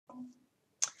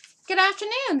Good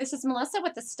afternoon. This is Melissa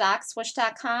with the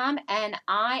StockSwoosh.com, and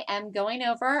I am going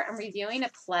over and reviewing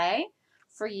a play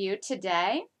for you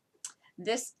today.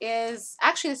 This was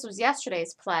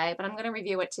yesterday's play, but I'm going to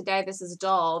review it today. This is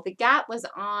Dole. The gap was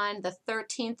on the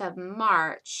 13th of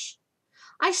March.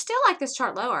 I still like this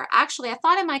chart lower. Actually, I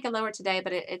thought it might go lower today,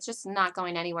 but it's just not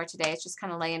going anywhere today. It's just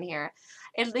kind of laying here.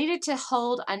 It needed to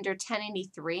hold under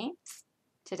 1083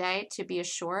 today to be a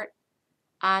short.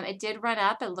 It did run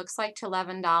up, it looks like, to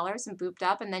 $11 and booped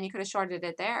up, and then you could have shorted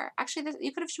it there. Actually,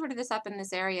 you could have shorted this up in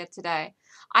this area today.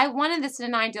 I wanted this in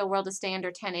an ideal world to stay under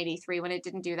 1083. When it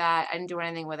didn't do that, I didn't do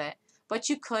anything with it. But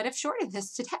you could have shorted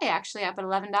this today, actually, up at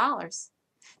 $11.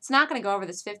 It's not going to go over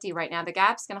this 50 right now. The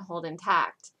gap's going to hold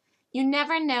intact. You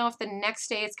never know if the next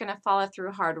day it's going to follow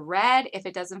through hard red, if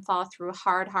it doesn't follow through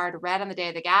hard red on the day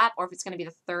of the gap, or if it's going to be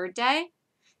the third day.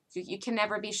 You can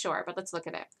never be sure, but let's look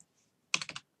at it.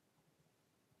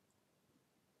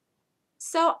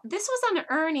 So this was on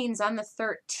earnings on the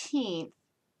 13th.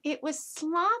 It was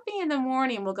sloppy in the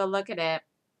morning. We'll go look at it.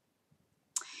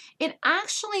 It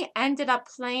actually ended up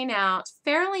playing out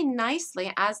fairly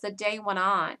nicely as the day went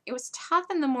on. It was tough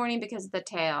in the morning because of the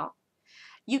tail.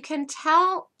 You can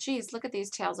tell, geez, look at these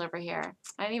tails over here.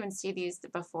 I didn't even see these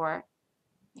before.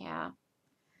 Yeah.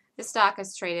 This stock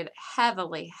is traded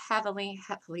heavily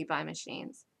by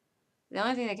machines. The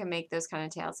only thing that can make those kind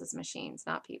of tails is machines,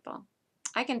 not people.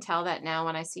 I can tell that now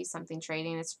when I see something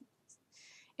trading.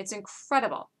 It's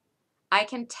incredible. I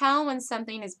can tell when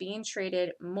something is being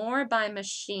traded more by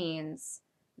machines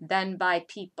than by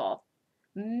people.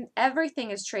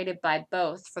 Everything is traded by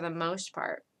both for the most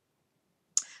part.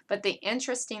 But the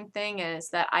interesting thing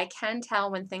is that I can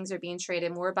tell when things are being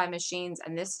traded more by machines,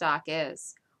 and this stock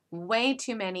is. Way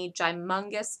too many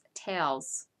gymongous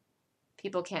tails.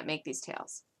 People can't make these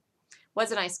tails.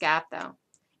 Was a nice gap though.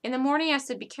 In the morning, I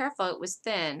said, be careful, it was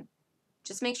thin.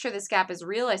 Just make sure this gap is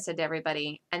real, I said to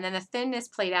everybody. And then the thinness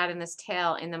played out in this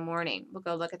tail in the morning. We'll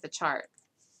go look at the chart.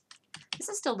 This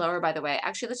is still lower, by the way.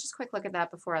 Actually, let's just quick look at that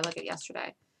before I look at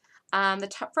yesterday.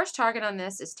 The first target on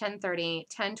this is 1030,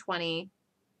 1020,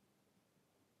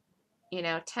 you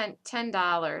know,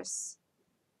 $10.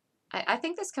 I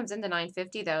think this comes into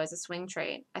 950, though, as a swing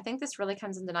trade. I think this really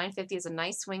comes into 950 as a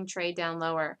nice swing trade down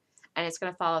lower, and it's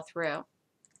going to follow through.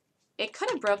 It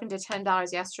could have broken to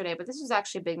 $10 yesterday, but this was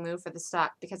actually a big move for the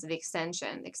stock because of the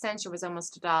extension. The extension was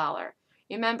almost $1.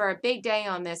 You remember, a big day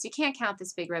on this. You can't count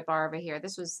this big red bar over here.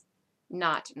 This was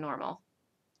not normal. All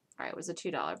right, it was a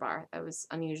 $2 bar. That was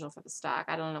unusual for the stock.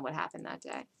 I don't know what happened that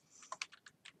day.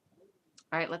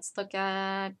 All right, let's look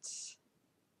at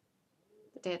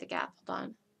the day of the gap. Hold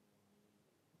on.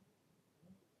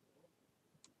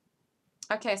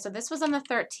 Okay, so this was on the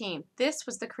 13th. This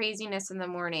was the craziness in the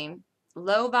morning.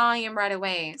 Low volume right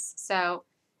away. So,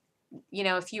 you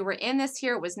know, if you were in this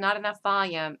here, it was not enough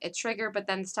volume. It triggered, but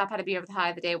then the stop had to be over the high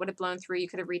of the day. It would have blown through. You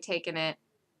could have retaken it.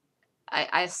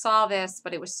 I saw this,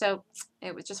 but it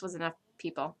just wasn't enough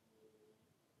people.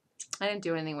 I didn't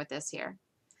do anything with this here.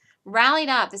 Rallied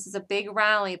up. This is a big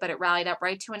rally, but it rallied up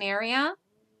right to an area.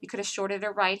 You could have shorted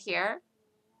it right here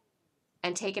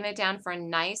and taken it down for a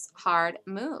nice hard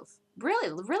move.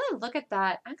 Really look at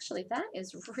that. Actually, that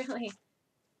is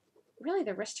really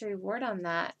the risk to reward on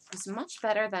that was much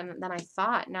better than I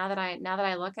thought. Now that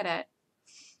I look at it,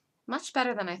 much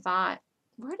better than I thought.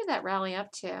 Where did that rally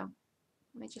up to? Let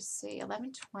me just see.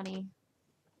 1120.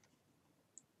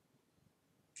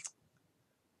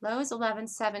 Low is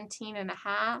 1117 and a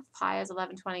half. High is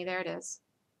 1120. There it is.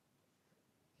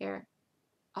 Here.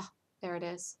 Oh, there it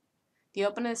is. The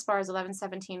open of this bar is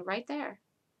 1117 right there.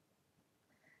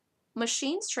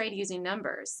 Machines trade using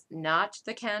numbers, not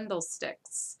the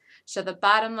candlesticks. So the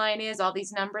bottom line is all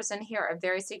these numbers in here are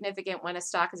very significant when a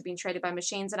stock is being traded by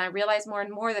machines. And I realize more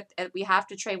and more that we have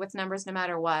to trade with numbers no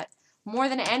matter what, more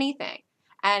than anything.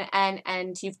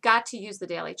 And you've got to use the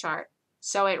daily chart.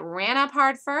 So it ran up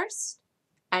hard first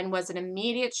and was an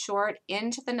immediate short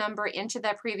into the number, into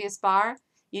that previous bar.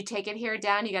 You take it here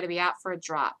down, you got to be out for a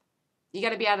drop. You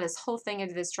got to be out of this whole thing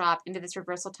into this drop, into this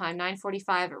reversal time.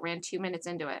 9:45, it ran 2 minutes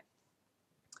into it.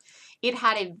 It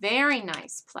had a very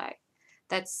nice play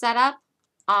that set up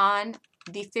on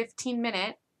the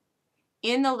 15-minute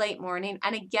in the late morning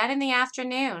and again in the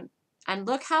afternoon. And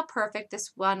look how perfect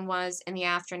this one was in the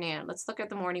afternoon. Let's look at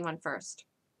the morning one first.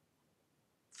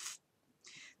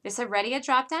 There's already a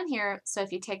drop down here. So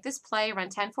if you take this play, run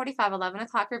 10:45, 11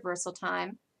 o'clock reversal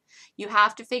time, you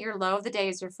have to figure low of the day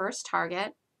is your first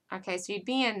target. Okay, so you'd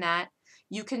be in that.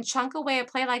 You can chunk away a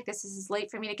play like this. This is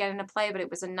late for me to get into play, but it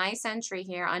was a nice entry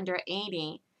here under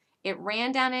 80. It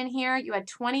ran down in here. You had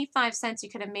 25 cents you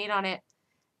could have made on it.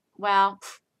 Well,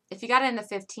 if you got it in the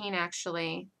 15,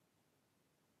 actually,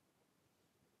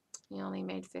 You only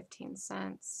made 15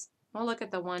 cents. We'll look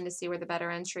at the one to see where the better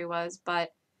entry was, but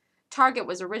target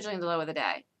was originally the low of the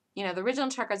day. You know, the original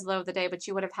target was the low of the day, but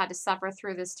you would have had to suffer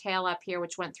through this tail up here,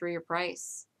 which went through your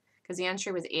price because the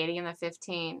entry was 80 and the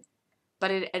 15.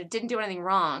 But it didn't do anything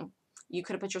wrong. You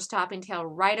could have put your stopping tail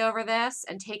right over this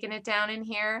and taken it down in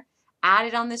here,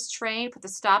 added on this trade, put the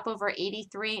stop over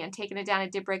 83 and taken it down.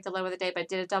 It did break the low of the day, but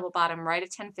did a double bottom right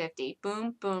at 1050.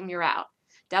 Boom, boom, you're out.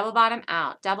 Double bottom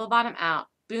out, double bottom out,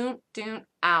 boom, doom,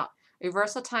 out.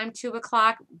 Reversal time 2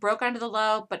 o'clock, broke under the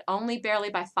low, but only barely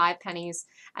by 5 pennies.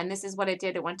 And this is what it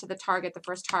did. It went to the target. The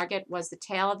first target was the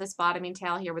tail of this bottoming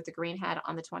tail here with the green head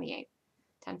on the 28th,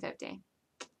 1050.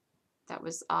 That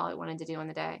was all it wanted to do in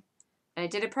the day. And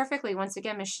it did it perfectly. Once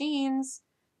again, the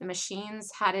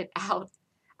machines had it out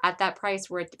at that price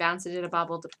where it bounced it at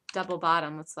a double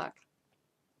bottom. Let's look.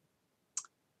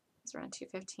 It's around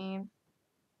 215.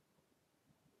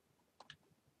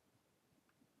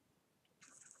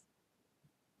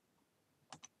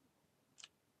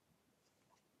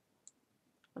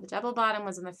 Well, the double bottom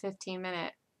was in the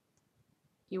 15-minute.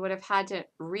 You would have had to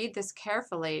read this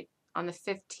carefully on the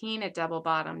 15 at double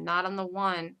bottom, not on the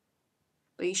 1.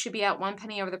 But you should be at 1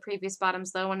 penny over the previous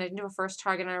bottom's low and into a first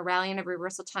target on a rally and a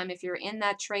reversal time if you're in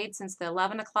that trade since the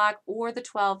 11 o'clock or the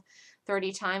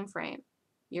 12:30 time frame.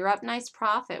 You're up nice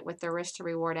profit with the risk to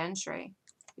reward entry.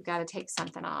 You've got to take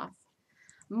something off.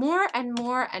 More and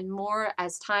more and more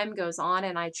as time goes on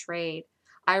and I trade,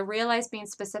 I realize being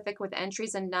specific with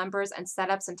entries and numbers and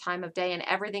setups and time of day and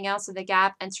everything else in the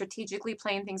gap and strategically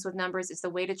playing things with numbers is the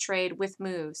way to trade with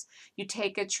moves. You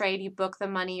take a trade, you book the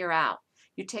money, you're out.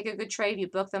 You take a good trade, you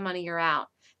book the money, you're out.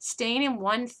 Staying in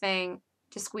one thing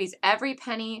to squeeze every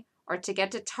penny or to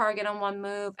get to target on one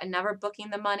move and never booking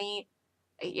the money,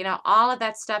 you know, all of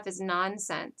that stuff is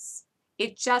nonsense.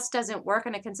 It just doesn't work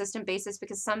on a consistent basis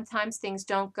because sometimes things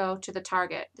don't go to the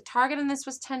target. The target on this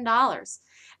was $10.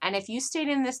 And if you stayed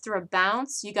in this through a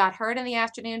bounce, you got hurt in the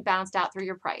afternoon, bounced out through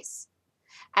your price.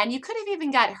 And you could have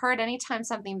even got hurt anytime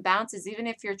something bounces, even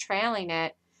if you're trailing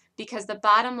it, because the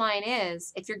bottom line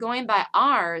is, if you're going by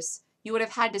R's, you would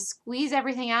have had to squeeze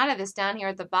everything out of this down here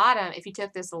at the bottom if you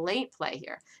took this late play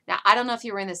here. Now, I don't know if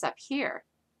you were in this up here,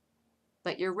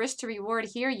 but your risk to reward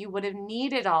here, you would have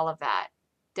needed all of that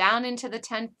down into the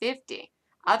 1050.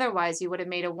 Otherwise, you would have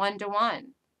made a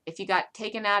 1-to-1. If you got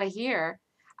taken out of here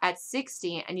at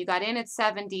 60 and you got in at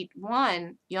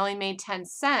 71, you only made 10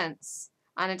 cents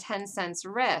on a 10 cents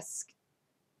risk.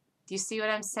 Do you see what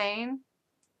I'm saying?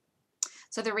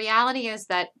 So the reality is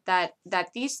that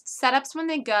these setups, when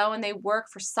they go and they work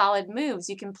for solid moves,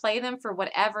 you can play them for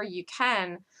whatever you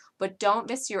can, but don't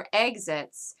miss your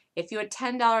exits. If you had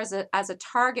 $10 as a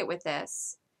target with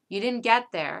this, you didn't get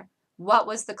there. What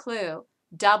was the clue?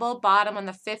 Double bottom on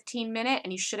the 15-minute,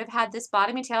 and you should have had this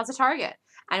bottoming tail as a target.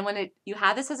 And when you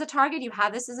had this as a target, you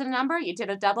had this as a number, you did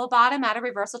a double bottom at a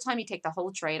reversal time, you take the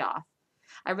whole trade off.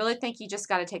 I really think you just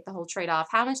got to take the whole trade off.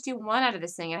 How much do you want out of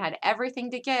this thing? It had everything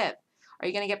to give. Are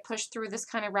you going to get pushed through this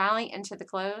kind of rally into the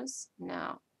close?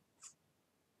 No.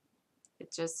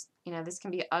 It just, you know, this can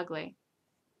be ugly.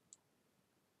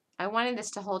 I wanted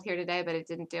this to hold here today, but it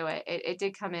didn't do it. It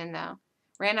did come in, though.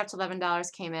 Ran up to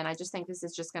 $11, came in. I just think this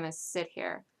is just going to sit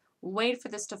here. Wait for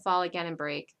this to fall again and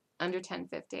break under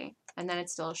 1050, and then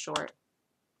it's still a short.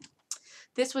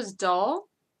 This was Dole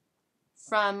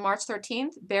from March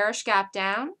 13th. Bearish gap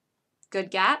down. Good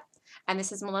gap. And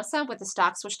this is Melissa with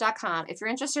thestockswoosh.com. If you're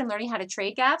interested in learning how to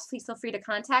trade gaps, please feel free to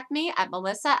contact me at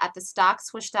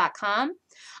melissa@thestockswoosh.com.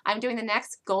 I'm doing the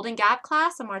next Golden Gap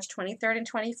class on March 23rd and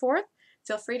 24th.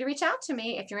 Feel free to reach out to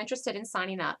me if you're interested in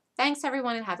signing up. Thanks,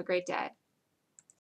 everyone, and have a great day.